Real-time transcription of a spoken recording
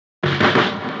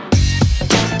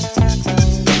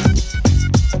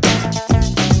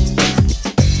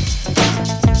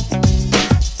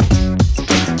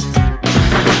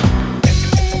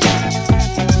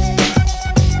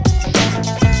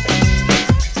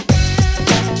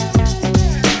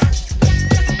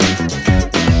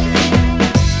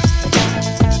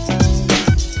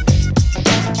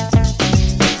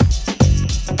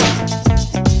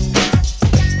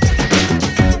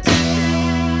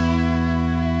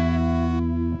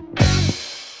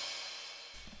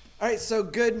right, so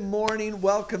good morning.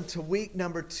 Welcome to week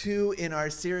number 2 in our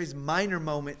series, Minor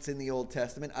Moments in the Old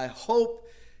Testament. I hope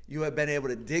you have been able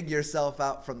to dig yourself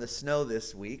out from the snow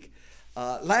this week.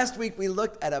 Last week we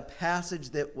looked at a passage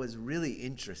that was really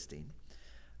interesting,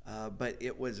 but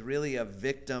it was really a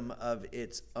victim of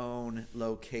its own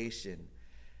location.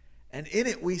 And in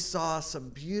it we saw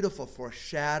some beautiful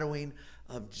foreshadowing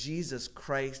of Jesus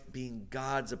Christ being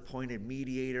God's appointed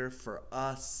mediator for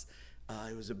us.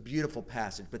 It was a beautiful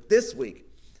passage. But this week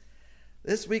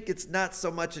it's not so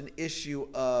much an issue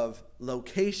of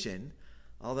location,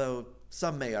 although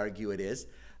some may argue it is.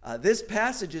 This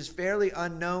passage is fairly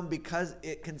unknown because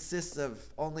it consists of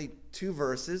only 2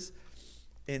 verses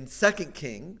in 2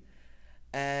 Kings.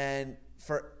 And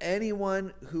for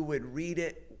anyone who would read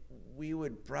it, we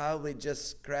would probably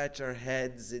just scratch our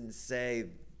heads and say,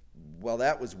 well,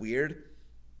 that was weird,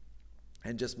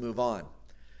 and just move on.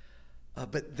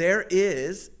 But there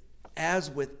is, as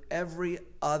with every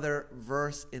other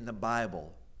verse in the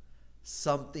Bible,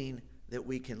 something that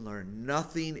we can learn.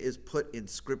 Nothing is put in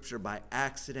Scripture by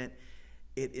accident.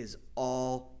 It is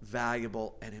all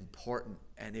valuable and important.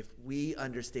 And if we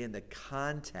understand the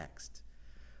context,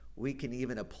 we can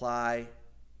even apply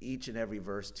each and every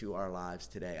verse to our lives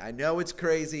today. I know it's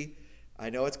crazy,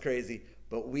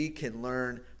 but we can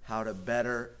learn how to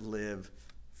better live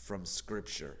from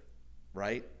Scripture,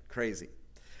 right? Crazy.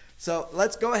 So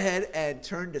let's go ahead and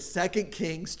turn to 2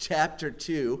 Kings chapter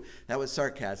 2. That was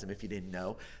sarcasm if you didn't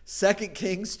know. 2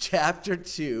 Kings chapter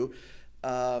 2.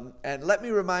 And let me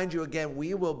remind you again,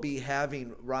 we will be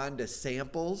having Rhonda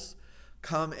Samples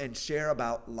come and share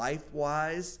about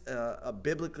LifeWise, a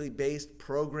biblically based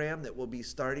program that will be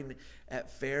starting at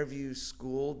Fairview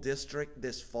School District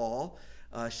this fall.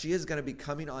 She is going to be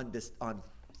coming on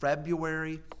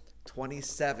February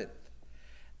 27th.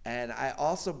 And I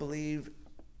also believe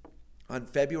on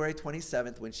February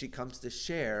 27th, when she comes to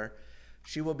share,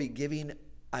 she will be giving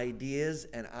ideas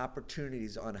and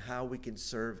opportunities on how we can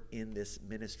serve in this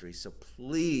ministry. So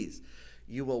please,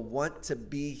 you will want to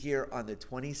be here on the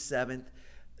 27th.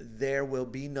 There will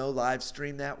be no live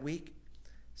stream that week.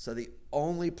 So the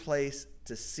only place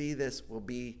to see this will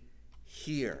be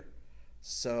here.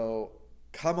 So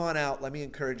come on out. Let me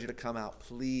encourage you to come out,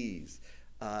 please.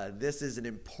 This is an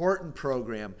important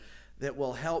program that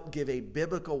will help give a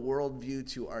biblical worldview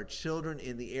to our children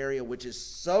in the area, which is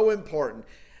so important.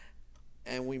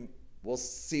 And we will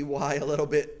see why a little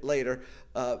bit later.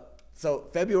 So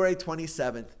February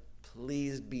 27th,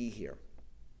 please be here.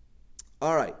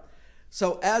 All right.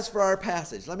 So as for our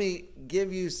passage, let me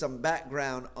give you some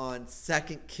background on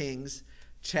 2 Kings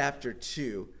chapter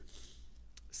 2.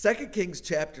 2 Kings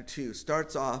chapter 2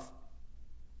 starts off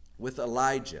with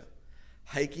Elijah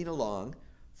hiking along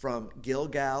from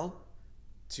Gilgal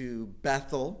to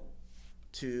Bethel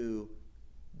to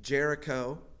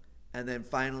Jericho and then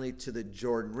finally to the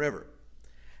Jordan River.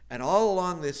 And all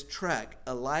along this trek,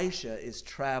 Elisha is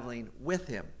traveling with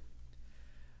him,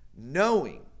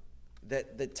 knowing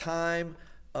that the time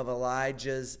of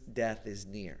Elijah's death is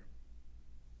near.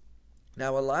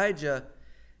 Now Elijah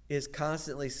is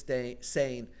constantly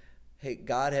saying, hey,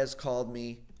 God has called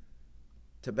me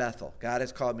to Bethel. God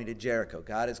has called me to Jericho.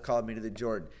 God has called me to the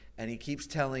Jordan. And he keeps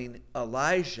telling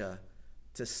Elijah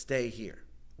to stay here,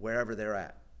 wherever they're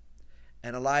at.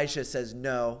 And Elijah says,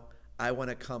 no, I want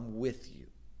to come with you.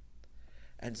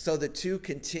 And so the two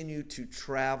continue to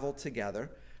travel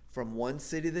together from one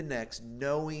city to the next,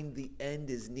 knowing the end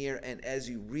is near. And as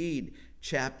you read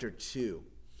chapter 2,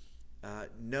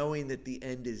 knowing that the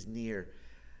end is near,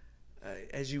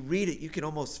 as you read it, you can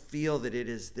almost feel that it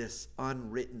is this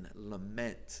unwritten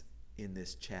lament in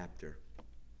this chapter.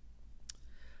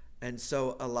 And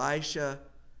so Elisha,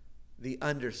 the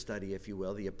understudy, if you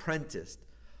will, the apprentice,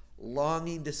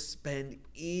 longing to spend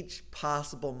each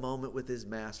possible moment with his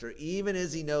master, even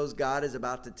as he knows God is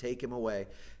about to take him away,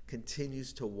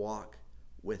 continues to walk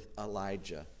with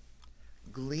Elijah,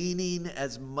 gleaning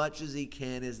as much as he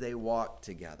can as they walk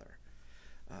together.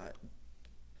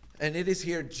 And it is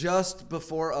here just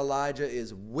before Elijah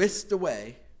is whisked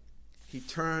away, he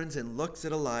turns and looks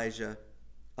at Elisha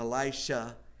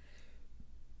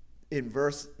in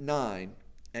verse 9,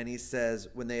 and he says,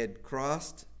 when they had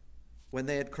crossed,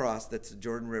 that's the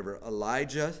Jordan River,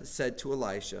 Elijah said to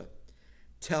Elisha,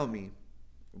 tell me,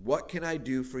 what can I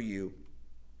do for you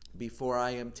before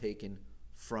I am taken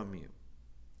from you?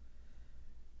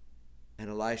 And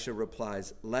Elisha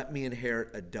replies, let me inherit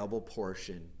a double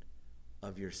portion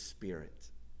of your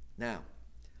spirit. Now,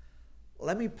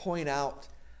 let me point out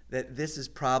that this is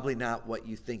probably not what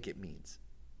you think it means.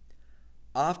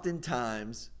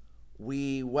 Oftentimes,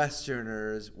 we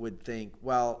Westerners would think,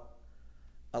 well,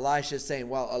 Elisha is saying,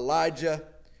 well, Elijah,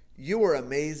 you were an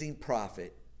amazing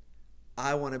prophet.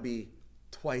 I want to be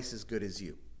twice as good as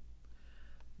you.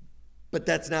 But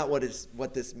that's not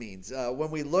what this means.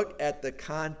 When we look at the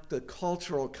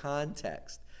cultural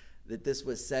context that this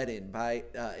was set in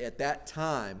at that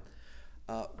time,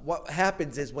 what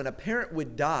happens is when a parent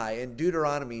would die, and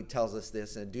Deuteronomy tells us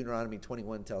this, and Deuteronomy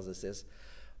 21 tells us this,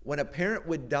 when a parent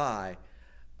would die,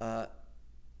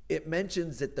 it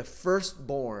mentions that the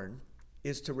firstborn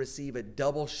is to receive a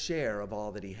double share of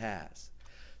all that he has.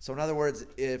 So in other words,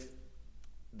 if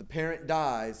the parent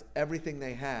dies, everything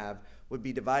they have would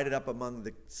be divided up among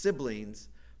the siblings,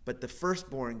 but the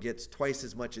firstborn gets twice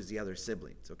as much as the other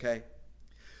siblings, okay?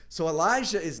 So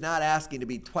Elijah is not asking to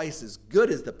be twice as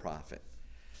good as the prophet,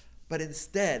 but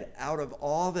instead, out of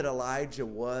all that Elijah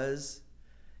was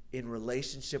in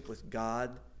relationship with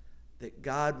God, that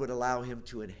God would allow him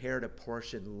to inherit a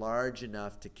portion large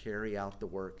enough to carry out the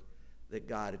work that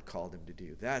God had called him to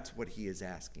do. That's what he is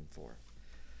asking for.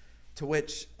 To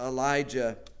which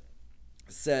Elijah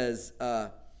says,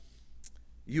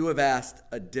 you have asked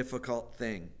a difficult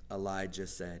thing, Elijah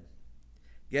said.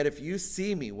 Yet if you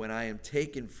see me when I am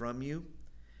taken from you,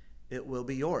 it will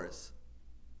be yours.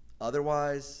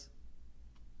 Otherwise,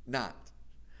 not.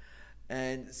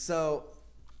 And so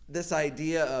this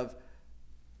idea of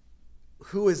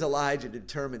who is Elijah to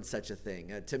determine such a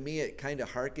thing? To me, it kind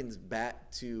of harkens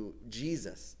back to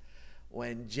Jesus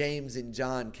when James and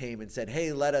John came and said,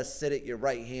 hey, let us sit at your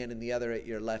right hand and the other at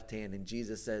your left hand. And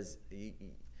Jesus says,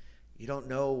 you don't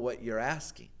know what you're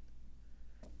asking.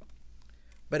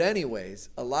 But anyways,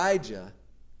 Elijah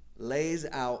lays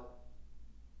out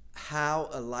how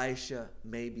Elisha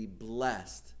may be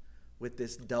blessed with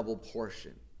this double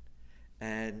portion.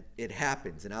 And it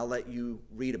happens, and I'll let you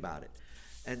read about it.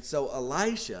 And so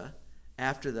Elisha,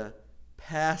 after the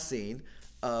passing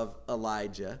of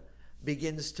Elijah,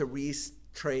 begins to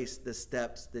retrace the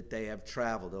steps that they have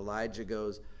traveled. Elijah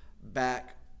goes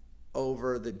back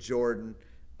over the Jordan.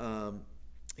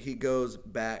 He goes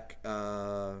back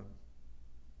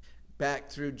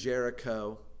through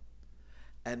Jericho,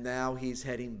 and now he's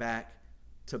heading back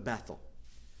to Bethel,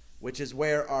 which is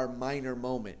where our minor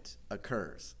moment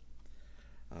occurs.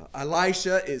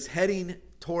 Elisha is heading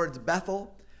towards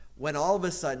Bethel when all of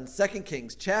a sudden 2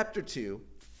 Kings chapter 2,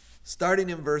 starting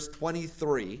in verse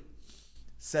 23,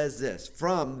 says this: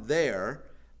 from there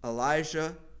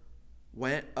Elijah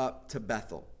went up to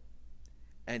Bethel,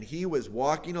 and he was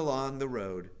walking along the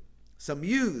road. Some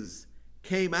youths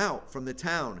came out from the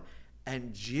town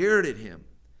and jeered at him.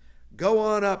 Go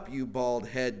on up, you bald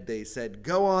head, they said.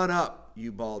 Go on up,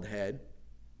 you bald head.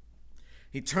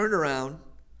 He turned around,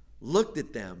 looked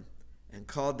at them, and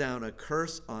called down a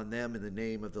curse on them in the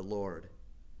name of the Lord.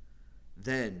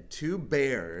 Then 2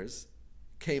 bears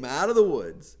came out of the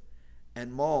woods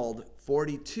and mauled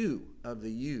 42 of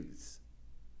the youths.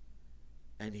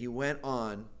 And he went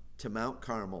on to Mount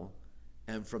Carmel,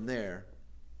 and from there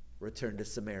returned to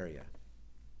Samaria.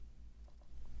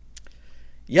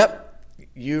 Yep,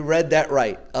 you read that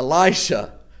right.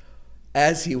 Elisha,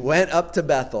 as he went up to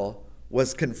Bethel,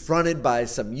 was confronted by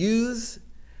some youths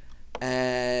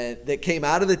and that came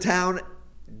out of the town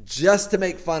just to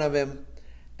make fun of him.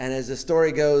 And as the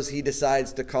story goes, he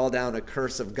decides to call down a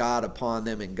curse of God upon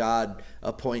them, and God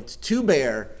appoints 2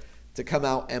 bears to come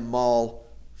out and maul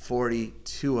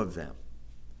 42 of them.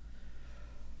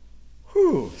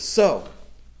 Whew. So,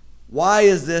 why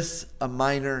is this a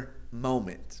minor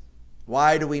moment?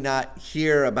 Why do we not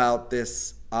hear about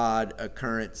this odd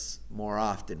occurrence more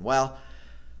often? Well,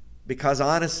 because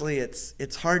honestly,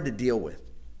 it's hard to deal with.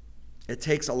 It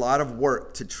takes a lot of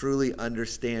work to truly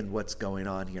understand what's going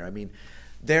on here. I mean,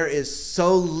 there is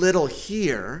so little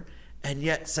here, and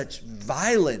yet such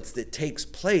violence that takes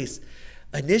place,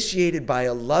 initiated by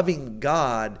a loving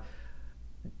God,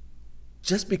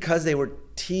 just because they were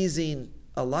teasing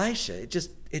Elisha.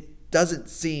 It doesn't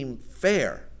seem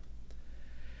fair.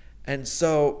 And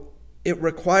so it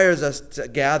requires us to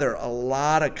gather a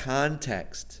lot of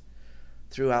context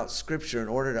throughout Scripture in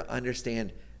order to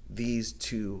understand these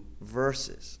 2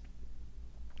 verses.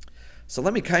 So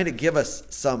let me kind of give us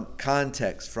some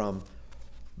context from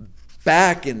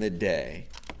back in the day,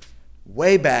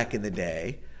 way back in the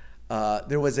day.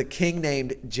 There was a king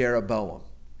named Jeroboam.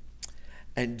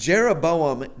 And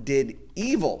Jeroboam did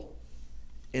evil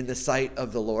in the sight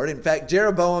of the Lord. In fact,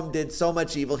 Jeroboam did so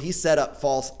much evil, he set up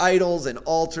false idols and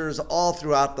altars all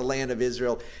throughout the land of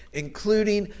Israel,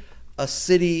 including a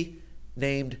city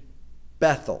named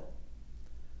Bethel.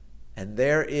 And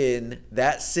there in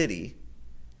that city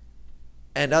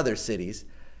and other cities,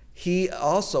 he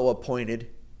also appointed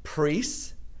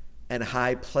priests and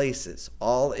high places,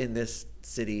 all in this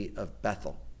city of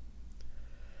Bethel.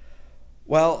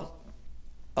 Well,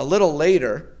 a little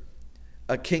later,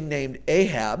 a king named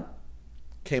Ahab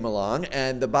came along,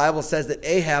 and the Bible says that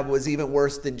Ahab was even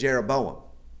worse than Jeroboam.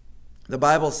 The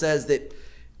Bible says that,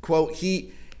 quote,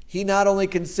 he not only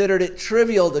considered it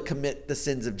trivial to commit the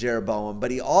sins of Jeroboam,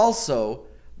 but he also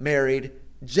married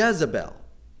Jezebel.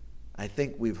 I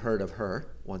think we've heard of her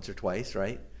once or twice,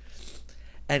 right?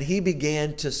 And he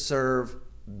began to serve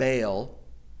Baal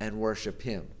and worship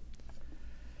him.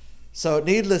 So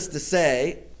needless to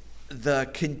say, the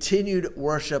continued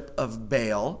worship of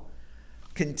Baal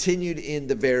continued in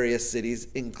the various cities,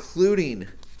 including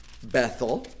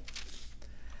Bethel.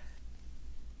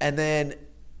 And then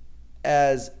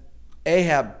as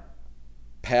Ahab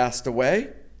passed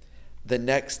away, the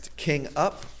next king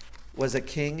up was a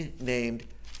king named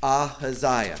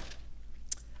Ahaziah.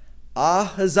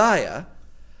 Ahaziah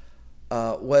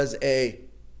was a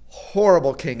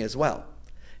horrible king as well.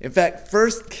 In fact,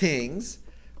 1 Kings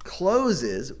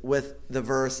closes with the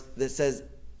verse that says,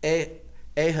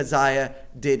 Ahaziah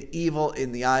did evil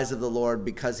in the eyes of the Lord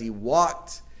because he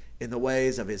walked in the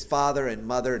ways of his father and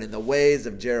mother and in the ways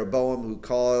of Jeroboam, who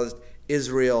caused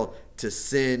Israel to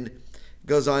sin. It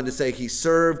goes on to say he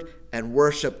served and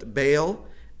worshiped Baal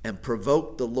and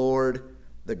provoked the Lord,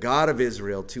 the God of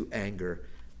Israel, to anger,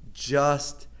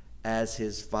 just as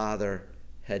his father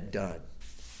had done.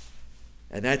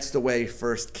 And that's the way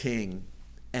 1 King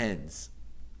ends.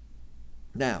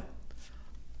 Now,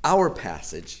 our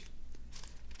passage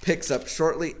picks up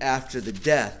shortly after the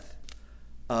death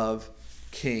of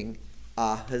King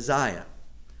Ahaziah.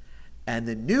 And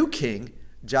the new king,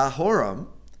 Jehoram,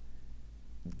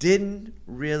 didn't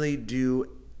really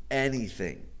do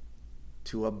anything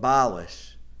to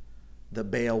abolish the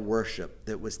Baal worship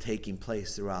that was taking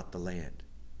place throughout the land.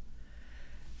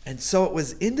 And so it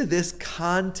was into this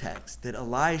context that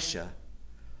Elisha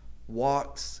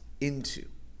walks into.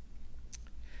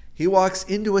 He walks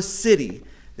into a city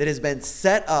that has been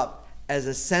set up as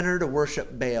a center to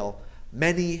worship Baal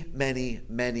many, many,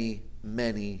 many,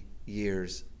 many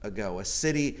years ago. A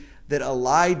city that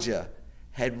Elijah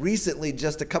had recently,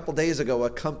 just a couple days ago,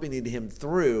 accompanied him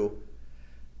through,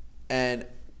 and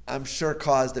I'm sure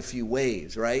caused a few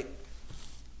waves, right?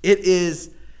 It is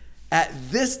at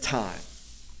this time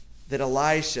that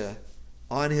Elisha,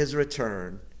 on his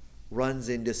return, runs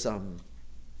into some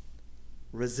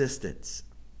resistance.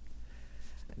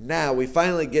 Now, we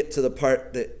finally get to the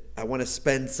part that I want to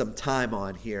spend some time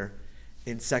on here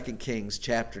in 2 Kings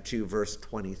chapter 2, verse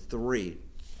 23.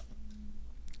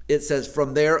 It says,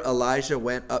 "From there Elijah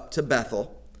went up to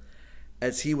Bethel.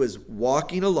 As he was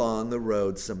walking along the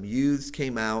road, some youths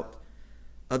came out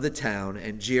of the town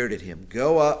and jeered at him.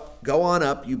 'Go on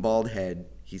up, you bald head,'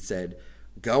 he said.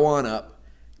 'Go on up,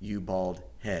 you bald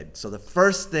head.'" So the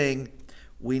first thing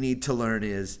we need to learn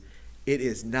is it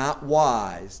is not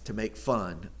wise to make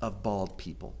fun of bald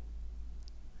people.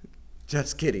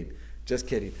 Just kidding. Just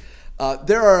kidding.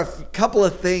 There are a couple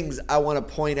of things I want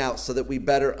to point out so that we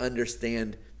better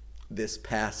understand this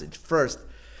passage. First,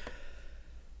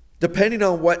 depending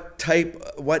on what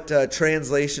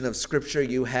translation of Scripture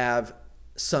you have,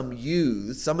 some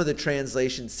of the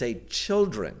translations say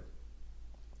children.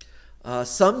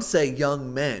 Some say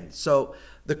young men. So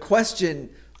the question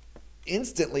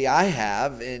instantly I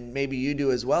have, and maybe you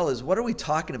do as well, is what are we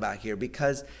talking about here?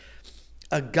 Because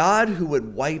a God who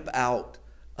would wipe out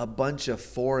a bunch of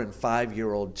 4- and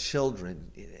 5-year-old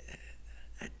children,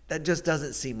 that just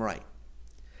doesn't seem right.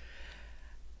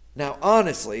 Now,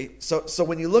 honestly, so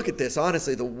when you look at this,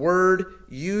 honestly, the word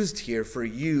used here for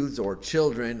youths or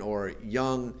children or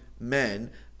young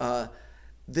men,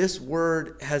 this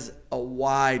word has a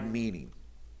wide meaning.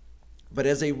 But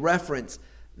as a reference,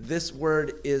 this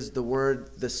word is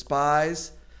the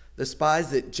spies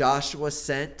that Joshua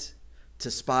sent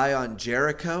to spy on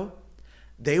Jericho.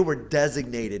 They were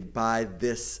designated by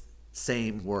this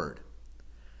same word.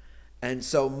 And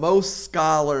so most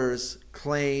scholars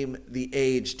claim the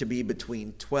age to be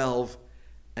between 12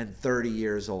 and 30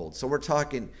 years old. So we're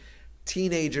talking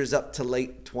teenagers up to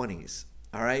late 20s,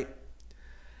 all right?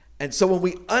 And so when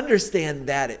we understand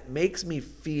that, it makes me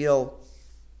feel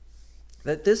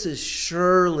that this is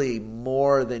surely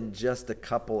more than just a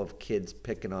couple of kids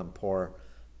picking on poor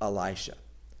Elisha.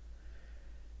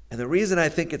 And the reason I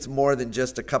think it's more than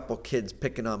just a couple kids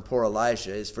picking on poor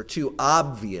Elisha is for two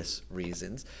obvious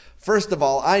reasons. First of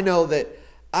all, I know that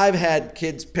I've had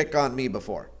kids pick on me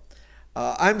before.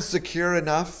 I'm secure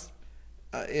enough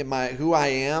in who I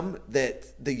am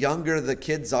that the younger the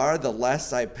kids are, the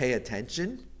less I pay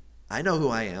attention. I know who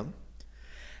I am.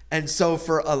 And so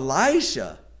for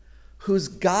Elisha, who's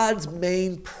God's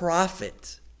main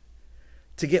prophet,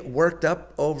 to get worked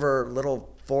up over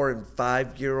little 4 and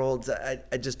 5-year-olds,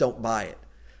 I just don't buy it.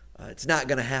 It's not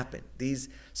going to happen. These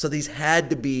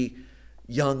had to be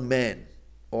young men,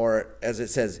 or as it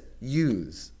says,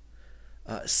 youths.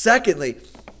 Secondly,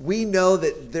 we know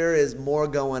that there is more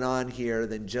going on here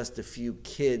than just a few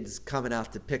kids coming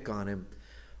out to pick on him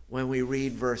when we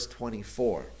read verse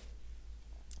 24.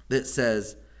 That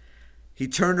says, he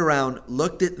turned around,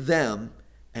 looked at them,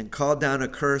 and called down a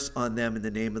curse on them in the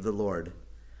name of the Lord.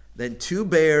 Then 2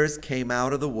 bears came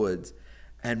out of the woods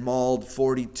and mauled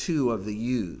 42 of the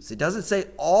youths. It doesn't say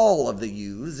all of the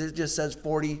youths. It just says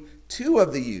 42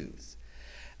 of the youths.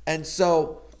 And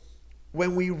so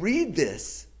when we read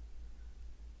this,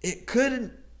 it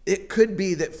could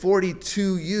be that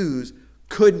 42 youths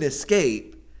couldn't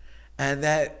escape and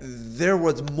that there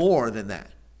was more than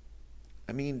that.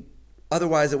 I mean,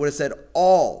 otherwise it would have said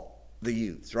all the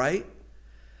youths, right?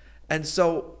 And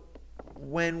so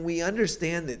when we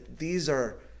understand that these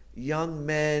are young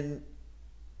men,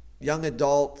 young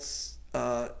adults,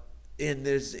 and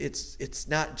it's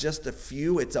not just a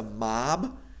few, it's a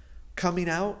mob coming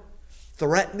out,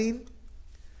 threatening.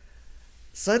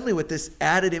 Suddenly with this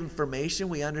added information,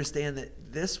 we understand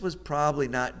that this was probably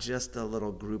not just a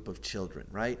little group of children,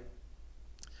 right?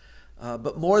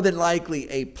 But more than likely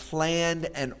a planned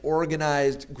and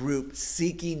organized group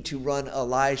seeking to run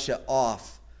Elisha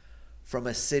off from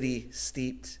a city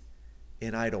steeped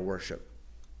in idol worship.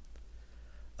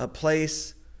 A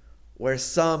place where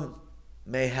some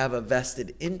may have a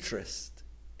vested interest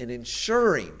in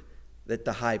ensuring that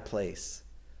the high place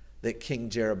that King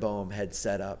Jeroboam had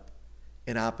set up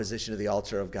in opposition to the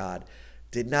altar of God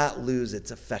did not lose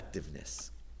its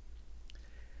effectiveness.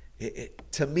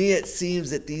 To me, it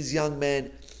seems that these young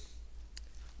men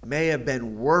may have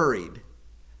been worried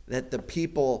that the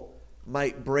people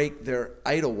might break their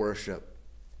idol worship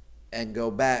and go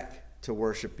back to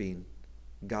worshiping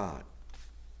God.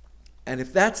 And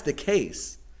if that's the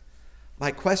case, my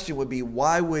question would be,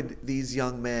 why would these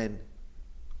young men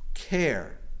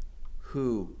care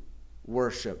who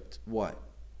worshiped what?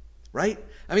 Right?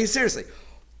 I mean, seriously,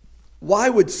 why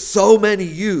would so many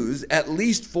youths, at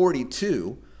least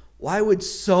 42, why would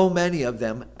so many of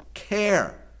them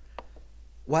care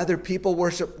whether people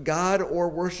worship God or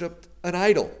worship an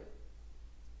idol?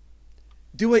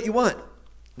 Do what you want,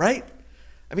 right?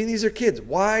 I mean, these are kids.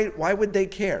 Why would they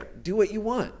care? Do what you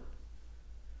want.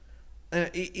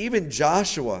 Even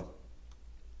Joshua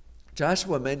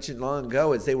mentioned long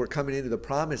ago as they were coming into the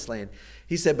promised land,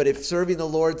 he said, but if serving the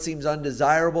Lord seems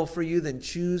undesirable for you, then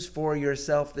choose for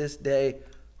yourself this day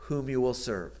whom you will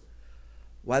serve.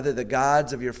 Whether the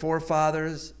gods of your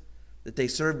forefathers that they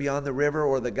served beyond the river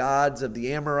or the gods of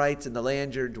the Amorites in the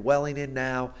land you're dwelling in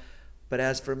now. But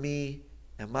as for me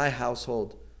and my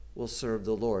household, we'll serve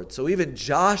the Lord. So even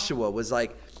Joshua was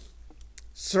like,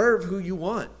 serve who you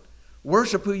want.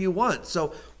 Worship who you want.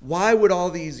 So why would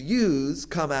all these youths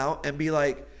come out and be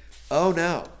like, oh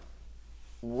no,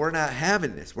 we're not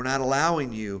having this. We're not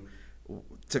allowing you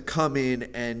to come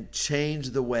in and change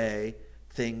the way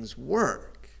things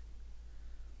work.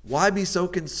 Why be so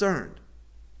concerned?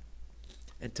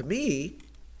 And to me,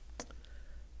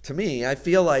 I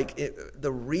feel like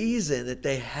the reason that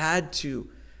they had to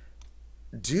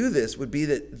do this would be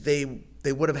that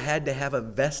they would have had to have a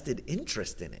vested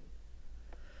interest in it.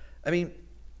 I mean,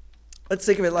 let's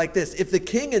think of it like this. If the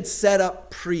king had set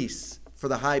up priests for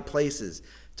the high places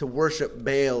to worship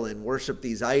Baal and worship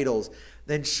these idols,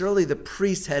 then surely the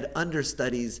priests had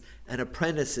understudies and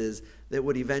apprentices that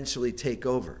would eventually take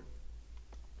over.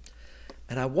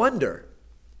 And I wonder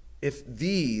if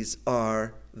these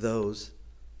are those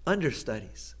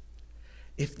understudies.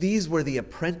 If these were the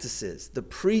apprentices, the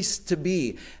priests to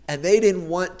be, and they didn't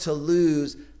want to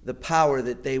lose the power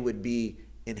that they would be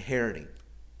inheriting.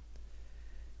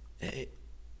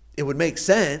 It would make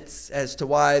sense as to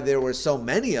why there were so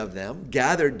many of them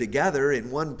gathered together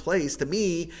in one place. To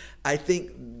me, I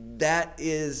think that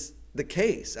is the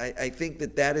case. I think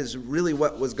that is really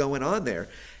what was going on there.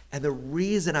 And the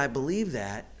reason I believe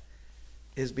that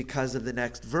is because of the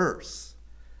next verse.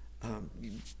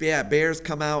 Bears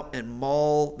come out and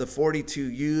maul the 42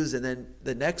 youths. And then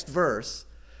the next verse,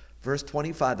 verse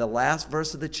 25, the last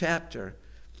verse of the chapter,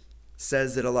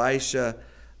 says that Elisha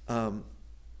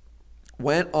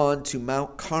went on to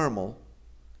Mount Carmel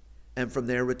and from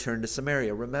there returned to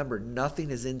Samaria. Remember,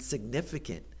 nothing is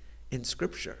insignificant in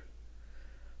Scripture.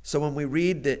 So when we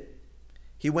read that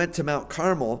he went to Mount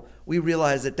Carmel, we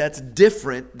realize that that's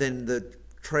different than the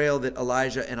trail that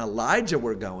Elijah and Elijah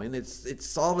were going.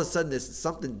 It's all of a sudden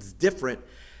something's different.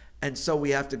 And so we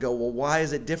have to go, well, why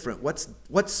is it different?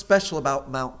 What's special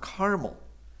about Mount Carmel?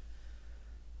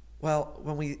 Well,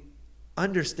 when we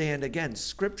understand, again,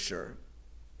 Scripture,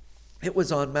 it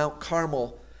was on Mount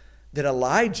Carmel that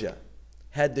Elijah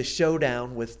had the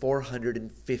showdown with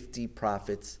 450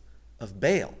 prophets of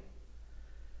Baal.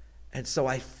 And so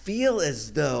I feel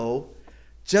as though,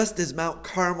 just as Mount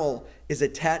Carmel is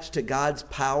attached to God's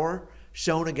power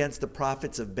shown against the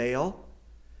prophets of Baal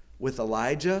with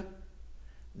Elijah,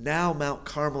 now Mount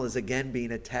Carmel is again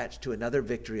being attached to another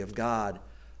victory of God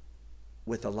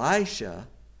with Elisha,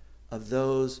 of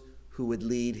those who would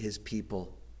lead his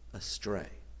people astray.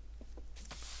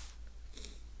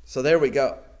 So there we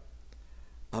go.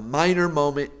 A minor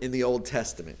moment in the Old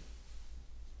Testament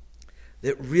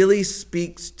that really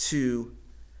speaks to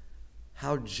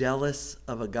how jealous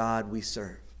of a God we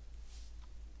serve.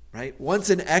 Right? Once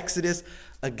in Exodus,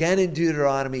 again in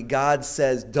Deuteronomy, God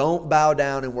says, don't bow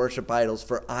down and worship idols,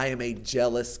 for I am a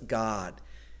jealous God.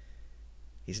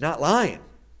 He's not lying.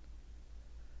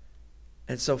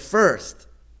 And so first,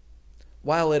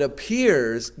 while it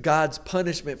appears God's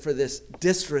punishment for this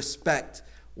disrespect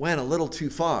went a little too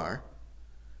far,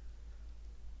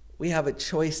 we have a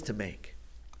choice to make.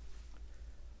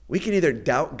 We can either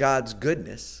doubt God's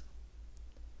goodness,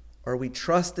 or we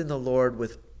trust in the Lord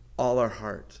with all our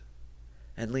heart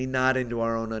and lean not into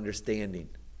our own understanding,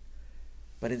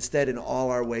 but instead in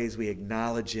all our ways we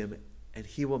acknowledge him, and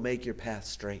he will make your path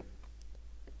straight.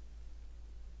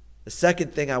 The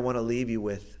second thing I want to leave you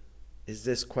with is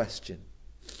this question.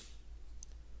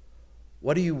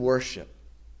 What do you worship?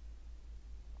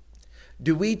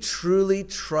 Do we truly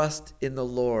trust in the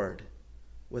Lord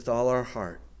with all our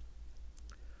heart?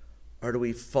 Or do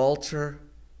we falter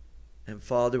and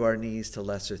fall to our knees to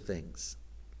lesser things?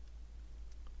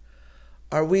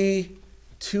 Are we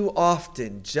too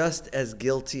often just as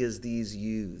guilty as these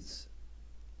youths?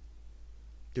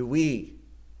 Do we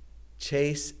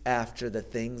chase after the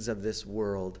things of this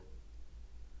world,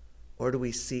 or do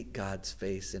we seek God's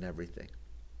face in everything?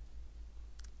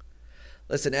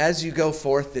 Listen, as you go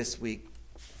forth this week,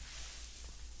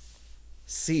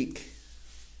 seek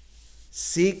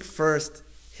first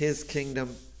his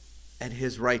kingdom and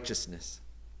his righteousness.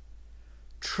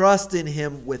 Trust in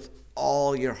him with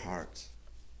all your heart.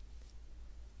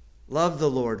 Love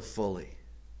the Lord fully.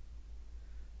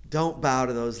 Don't bow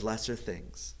to those lesser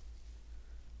things,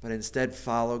 but instead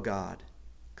follow God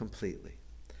completely.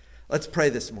 Let's pray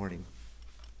this morning.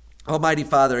 Almighty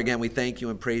Father, again, we thank you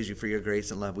and praise you for your grace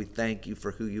and love. We thank you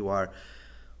for who you are.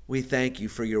 We thank you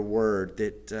for your word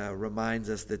that reminds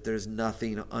us that there's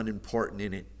nothing unimportant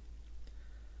in it.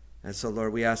 And so,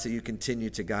 Lord, we ask that you continue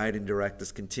to guide and direct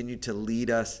us, continue to lead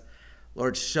us.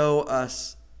 Lord, show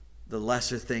us the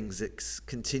lesser things that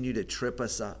continue to trip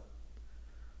us up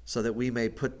so that we may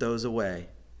put those away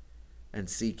and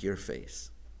seek your face.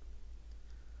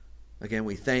 Again,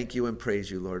 we thank you and praise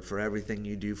you, Lord, for everything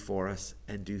you do for us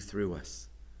and do through us.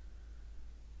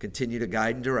 Continue to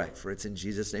guide and direct, for it's in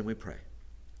Jesus' name we pray.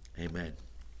 Amen.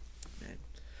 Amen.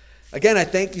 Again, I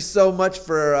thank you so much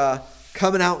for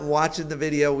coming out and watching the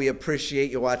video. We appreciate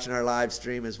you watching our live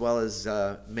stream, as well as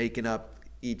making up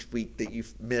each week that you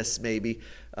miss maybe.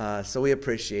 So we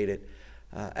appreciate it.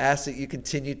 Ask that you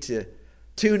continue to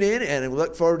tune in, and we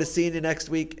look forward to seeing you next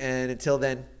week. And until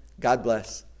then, God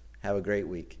bless. Have a great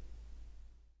week.